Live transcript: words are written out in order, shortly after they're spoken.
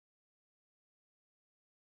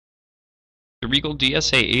Rigol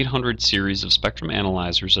DSA800 series of spectrum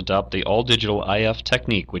analyzers adopt the all-digital IF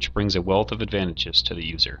technique, which brings a wealth of advantages to the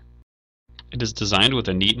user. It is designed with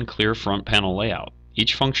a neat and clear front panel layout.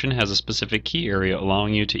 Each function has a specific key area,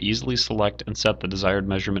 allowing you to easily select and set the desired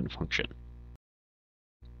measurement function.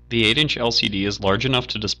 The 8-inch LCD is large enough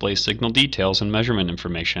to display signal details and measurement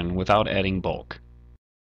information without adding bulk.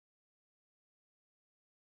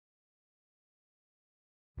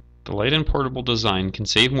 The light and portable design can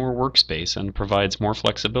save more workspace and provides more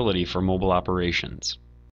flexibility for mobile operations.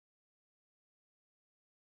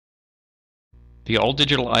 The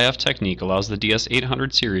all-digital IF technique allows the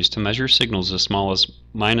DS800 series to measure signals as small as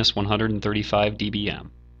 -135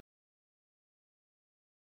 dBm.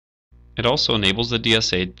 It also enables the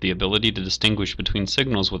DSA the ability to distinguish between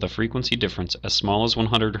signals with a frequency difference as small as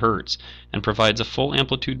 100 Hz and provides a full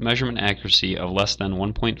amplitude measurement accuracy of less than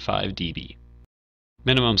 1.5 dB.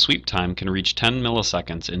 Minimum sweep time can reach 10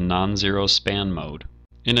 milliseconds in non-zero span mode.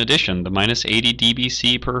 In addition, the -80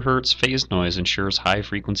 dBc per Hertz phase noise ensures high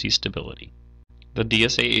frequency stability. The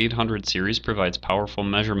DSA800 series provides powerful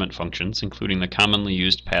measurement functions, including the commonly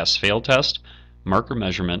used pass-fail test, marker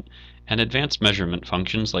measurement, and advanced measurement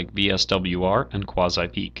functions like Vswr and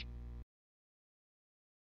quasi-peak.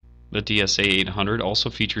 The DSA800 also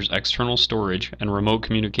features external storage and remote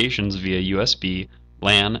communications via USB,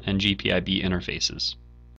 LAN, and GPIB interfaces.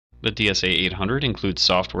 The DSA800 includes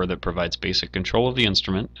software that provides basic control of the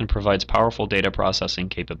instrument and provides powerful data processing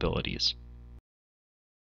capabilities.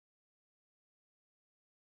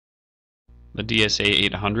 The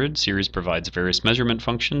DSA800 series provides various measurement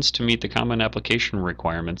functions to meet the common application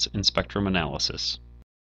requirements in spectrum analysis.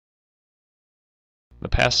 The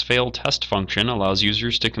pass-fail test function allows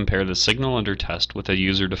users to compare the signal under test with a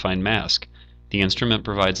user-defined mask. The instrument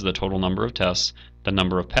provides the total number of tests, the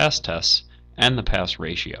number of pass tests, and the pass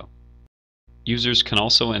ratio. Users can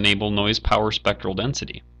also enable noise power spectral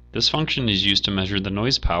density. This function is used to measure the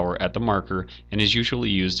noise power at the marker and is usually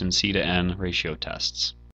used in C/N ratio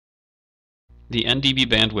tests. The NdB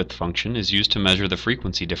bandwidth function is used to measure the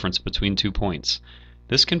frequency difference between 2 points.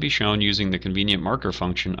 This can be shown using the convenient marker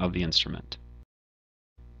function of the instrument.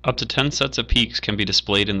 Up to 10 sets of peaks can be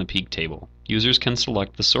displayed in the peak table. Users can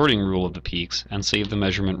select the sorting rule of the peaks and save the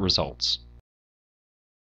measurement results.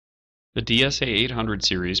 The DSA800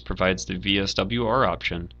 series provides the Vswr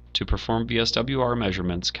option to perform Vswr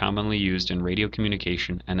measurements commonly used in radio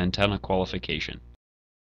communication and antenna qualification.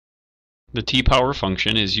 The T-power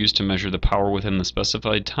function is used to measure the power within the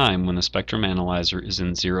specified time when the spectrum analyzer is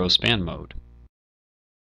in zero span mode.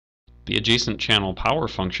 The adjacent channel power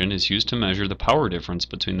function is used to measure the power difference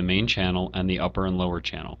between the main channel and the upper and lower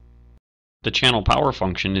channel. The channel power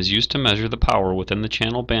function is used to measure the power within the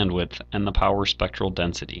channel bandwidth and the power spectral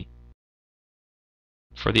density.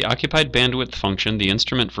 For the occupied bandwidth function, the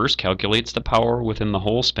instrument first calculates the power within the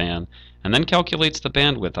whole span, and then calculates the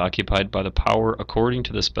bandwidth occupied by the power according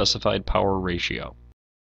to the specified power ratio.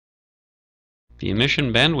 The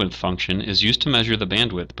emission bandwidth function is used to measure the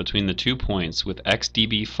bandwidth between the 2 points with x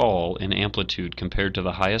dB fall in amplitude compared to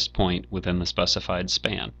the highest point within the specified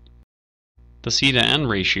span. The C/N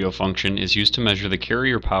ratio function is used to measure the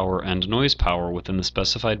carrier power and noise power within the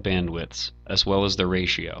specified bandwidths, as well as the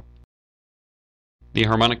ratio. The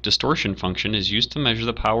harmonic distortion function is used to measure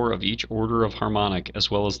the power of each order of harmonic as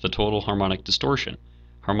well as the total harmonic distortion.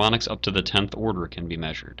 Harmonics up to the 10th order can be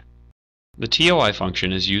measured. The TOI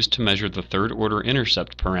function is used to measure the third order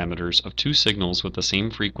intercept parameters of 2 signals with the same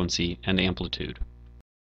frequency and amplitude.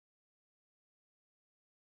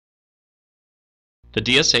 The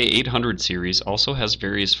DSA800 series also has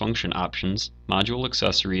various function options, module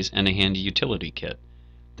accessories, and a handy utility kit.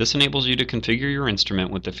 This enables you to configure your instrument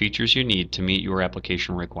with the features you need to meet your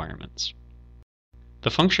application requirements. The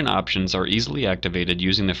function options are easily activated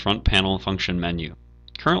using the front panel function menu.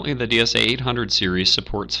 Currently, the DSA800 series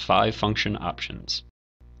supports 5 function options.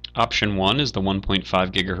 Option 1 is the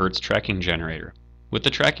 1.5 GHz tracking generator. With the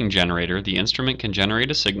tracking generator, the instrument can generate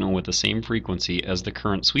a signal with the same frequency as the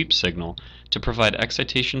current sweep signal to provide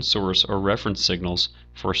excitation source or reference signals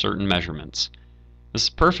for certain measurements. This is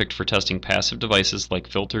perfect for testing passive devices like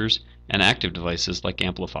filters and active devices like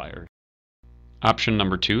amplifiers. Option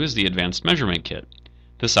number 2 is the Advanced Measurement Kit.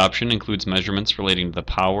 This option includes measurements relating to the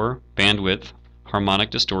power, bandwidth, harmonic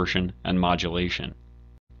distortion, and modulation.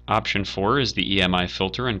 Option 4 is the EMI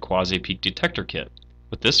Filter and Quasi-Peak Detector Kit.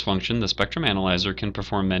 With this function, the spectrum analyzer can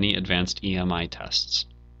perform many advanced EMI tests.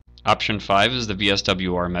 Option 5 is the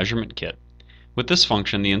Vswr Measurement Kit. With this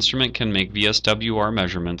function, the instrument can make Vswr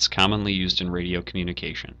measurements commonly used in radio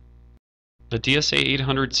communication. The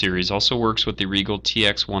DSA800 series also works with the Rigol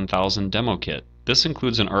TX1000 demo kit. This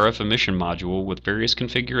includes an RF emission module with various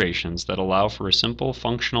configurations that allow for a simple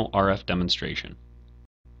functional RF demonstration.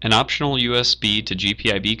 An optional USB to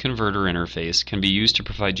GPIB converter interface can be used to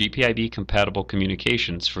provide GPIB-compatible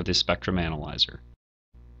communications for the spectrum analyzer.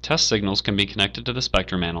 Test signals can be connected to the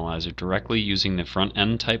spectrum analyzer directly using the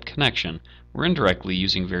front-end type connection or indirectly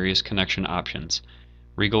using various connection options.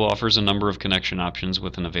 Rigol offers a number of connection options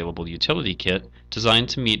with an available utility kit designed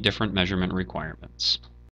to meet different measurement requirements.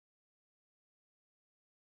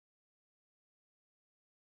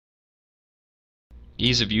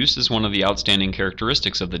 Ease of use is one of the outstanding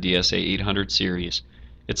characteristics of the DSA800 series.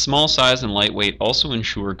 Its small size and lightweight also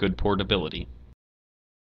ensure good portability.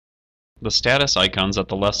 The status icons at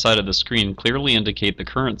the left side of the screen clearly indicate the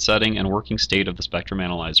current setting and working state of the spectrum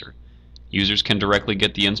analyzer. Users can directly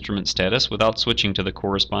get the instrument status without switching to the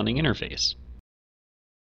corresponding interface.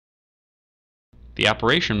 The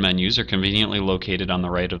operation menus are conveniently located on the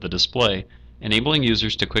right of the display, enabling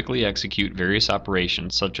users to quickly execute various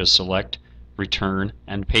operations such as select, return,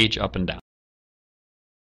 and page up and down.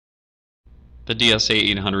 The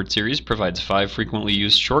DSA800 series provides 5 frequently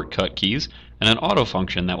used shortcut keys and an auto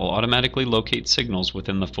function that will automatically locate signals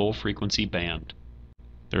within the full frequency band.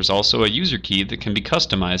 There's also a user key that can be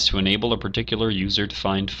customized to enable a particular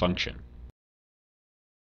user-defined function.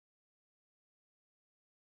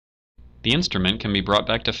 The instrument can be brought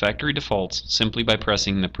back to factory defaults simply by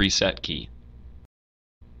pressing the preset key.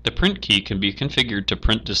 The print key can be configured to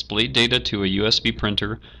print displayed data to a USB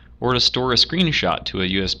printer or to store a screenshot to a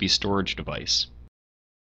USB storage device.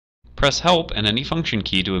 Press Help and any function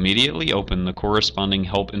key to immediately open the corresponding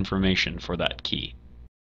help information for that key.